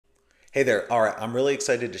Hey there. All right, I'm really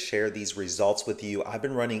excited to share these results with you. I've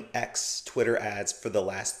been running X Twitter ads for the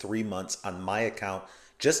last 3 months on my account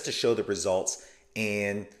just to show the results.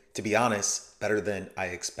 And to be honest, better than I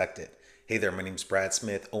expected. Hey there, my name's Brad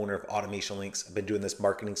Smith, owner of Automation Links. I've been doing this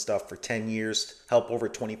marketing stuff for 10 years, help over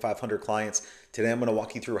 2,500 clients. Today, I'm going to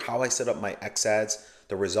walk you through how I set up my X ads,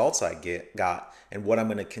 the results got, and what I'm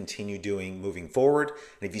going to continue doing moving forward.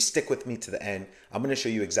 And if you stick with me to the end, I'm going to show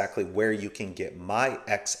you exactly where you can get my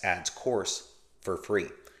X ads course for free.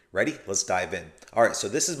 Ready? Let's dive in. All right, so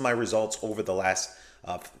this is my results over the last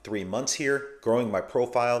 3 months here. Growing my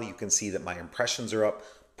profile, you can see that my impressions are up,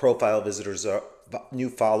 profile visitors are up, new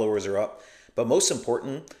followers are up, but most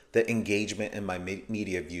important, the engagement in my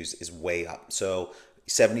media views is way up. So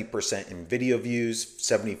 70% in video views,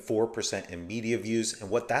 74% in media views. And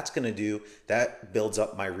what that's going to do, that builds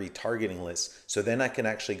up my retargeting list. So then I can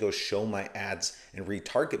actually go show my ads and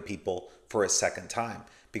retarget people for a second time,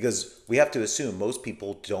 because we have to assume most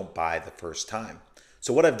people don't buy the first time.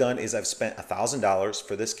 So what I've done is I've spent $1,000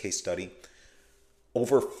 for this case study,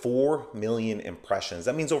 over 4 million impressions.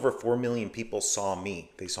 That means over 4 million people saw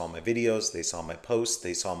me. They saw my videos, they saw my posts,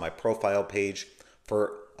 they saw my profile page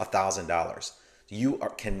for $1,000.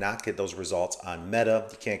 Cannot get those results on Meta.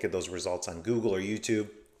 You can't get those results on Google or YouTube.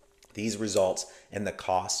 These results and the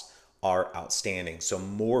costs are outstanding. So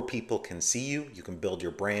more people can see you, you can build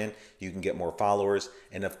your brand, you can get more followers,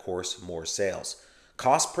 and of course, more sales.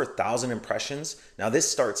 Cost per 1,000 impressions. Now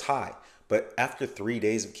this starts high, but after 3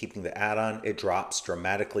 days of keeping the ad on, it drops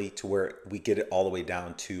dramatically to where we get it all the way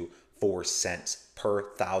down to 4 cents per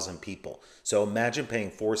 1,000 people. So imagine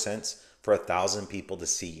paying 4 cents for 1,000 people to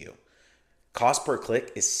see you. Cost per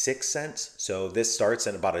click is 6 cents. So this starts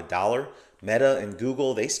at about $1. Meta and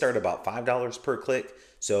Google, they start about $5 per click.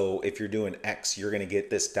 So if you're doing X, you're going to get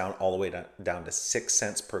this down all the way down to 6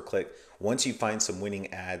 cents per click once you find some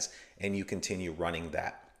winning ads and you continue running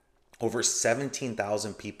that. Over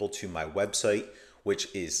 17,000 people to my website,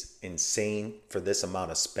 which is insane for this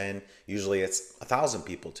amount of spend. Usually it's 1,000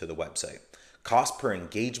 people to the website. Cost per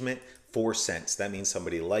engagement, 4 cents. That means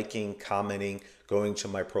somebody liking, commenting, going to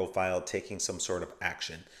my profile, taking some sort of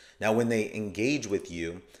action. Now, when they engage with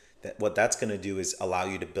you, what that's going to do is allow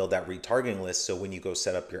you to build that retargeting list. So when you go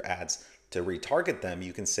set up your ads to retarget them,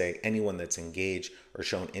 you can say anyone that's engaged or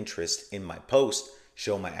shown interest in my post,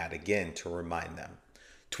 show my ad again to remind them.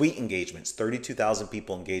 Tweet engagements, 32,000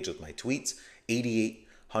 people engaged with my tweets,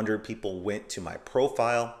 8,800 people went to my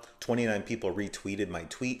profile, 29 people retweeted my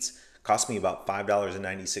tweets, cost me about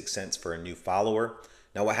 $5.96 for a new follower.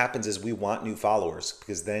 Now what happens is we want new followers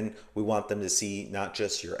because then we want them to see not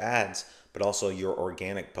just your ads, but also your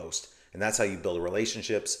organic post. And that's how you build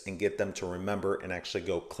relationships and get them to remember and actually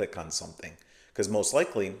go click on something. Because most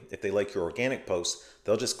likely, if they like your organic post,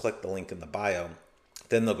 they'll just click the link in the bio.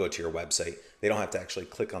 Then they'll go to your website. They don't have to actually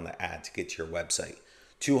click on the ad to get to your website.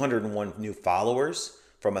 201 new followers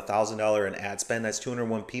from $1,000 in ad spend. That's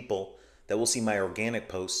 201 people that will see my organic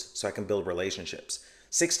posts so I can build relationships.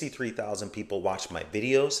 63,000 people watch my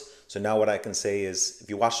videos. So now what I can say is if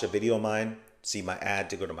you watched a video of mine, see my ad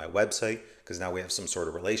to go to my website because now we have some sort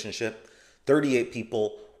of relationship. 38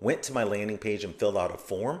 people went to my landing page and filled out a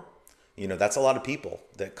form. You know, that's a lot of people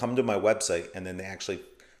that come to my website and then they actually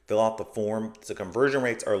fill out the form. The conversion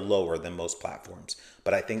rates are lower than most platforms.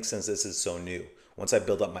 But I think since this is so new, once I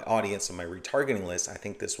build up my audience and my retargeting list, I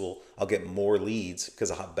think I'll get more leads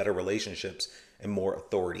because I'll have better relationships and more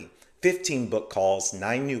authority. 15 book calls,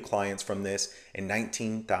 9 new clients from this, and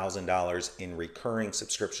 $19,000 in recurring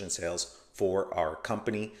subscription sales for our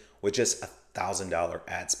company with just $1,000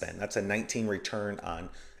 ad spend. That's a 19 return on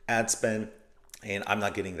ad spend, and I'm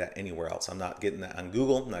not getting that anywhere else. I'm not getting that on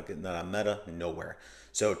Google, I'm not getting that on Meta, nowhere.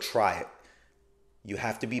 So try it. You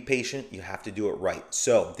have to be patient. You have to do it right.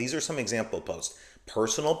 So these are some example posts.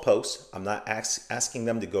 Personal posts. I'm not asking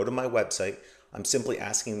them to go to my website. I'm simply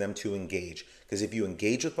asking them to engage. Because if you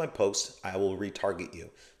engage with my post, I will retarget you.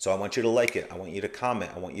 So I want you to like it. I want you to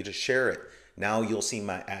comment. I want you to share it. Now you'll see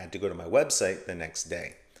my ad to go to my website the next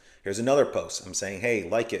day. Here's another post. I'm saying, hey,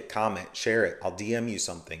 like it, comment, share it. I'll DM you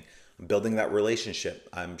something. I'm building that relationship.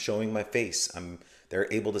 I'm showing my face. They're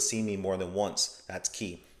able to see me more than once. That's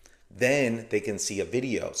key. Then they can see a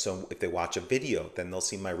video. So if they watch a video, then they'll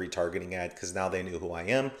see my retargeting ad because now they knew who I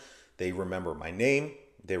am. They remember my name.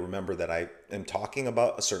 They remember that I am talking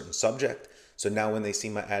about a certain subject. So now when they see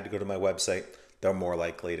my ad to go to my website, they're more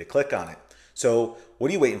likely to click on it. So what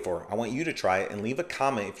are you waiting for? I want you to try it and leave a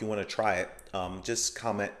comment if you want to try it. Just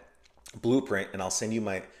comment blueprint and I'll send you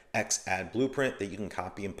my X ad blueprint that you can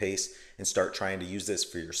copy and paste and start trying to use this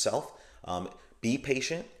for yourself. Be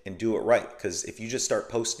patient and do it right, because if you just start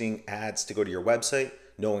posting ads to go to your website,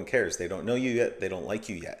 no one cares. They don't know you yet. They don't like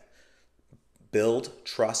you yet. Build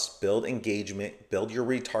trust, build engagement, build your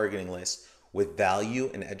retargeting list with value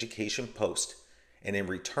and education post. And in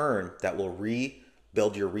return, that will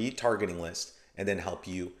rebuild your retargeting list and then help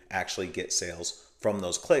you actually get sales from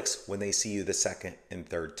those clicks when they see you the second and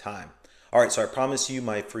third time. All right, so I promise you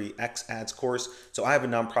my free X ads course. So I have a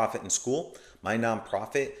nonprofit in school. My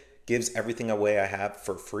nonprofit gives everything away I have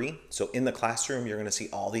for free. So in the classroom, you're gonna see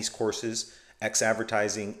all these courses: X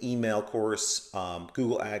advertising, email course,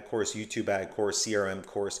 Google ad course, YouTube ad course, CRM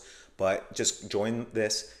course. But just join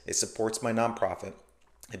this. It supports my nonprofit.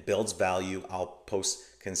 It builds value. I'll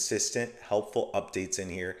post consistent, helpful updates in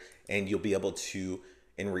here, and you'll be able to,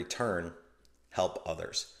 in return, help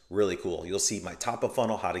others. Really cool. You'll see my top of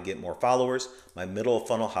funnel, how to get more followers, my middle of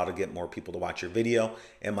funnel, how to get more people to watch your video,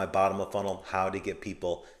 and my bottom of funnel, how to get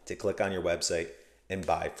people to click on your website and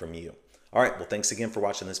buy from you. All right, well, thanks again for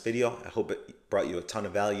watching this video. I hope it brought you a ton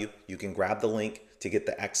of value. You can grab the link to get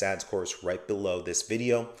the X ads course right below this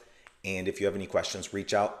video. And if you have any questions,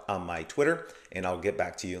 reach out on my Twitter and I'll get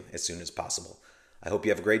back to you as soon as possible. I hope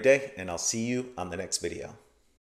you have a great day, and I'll see you on the next video.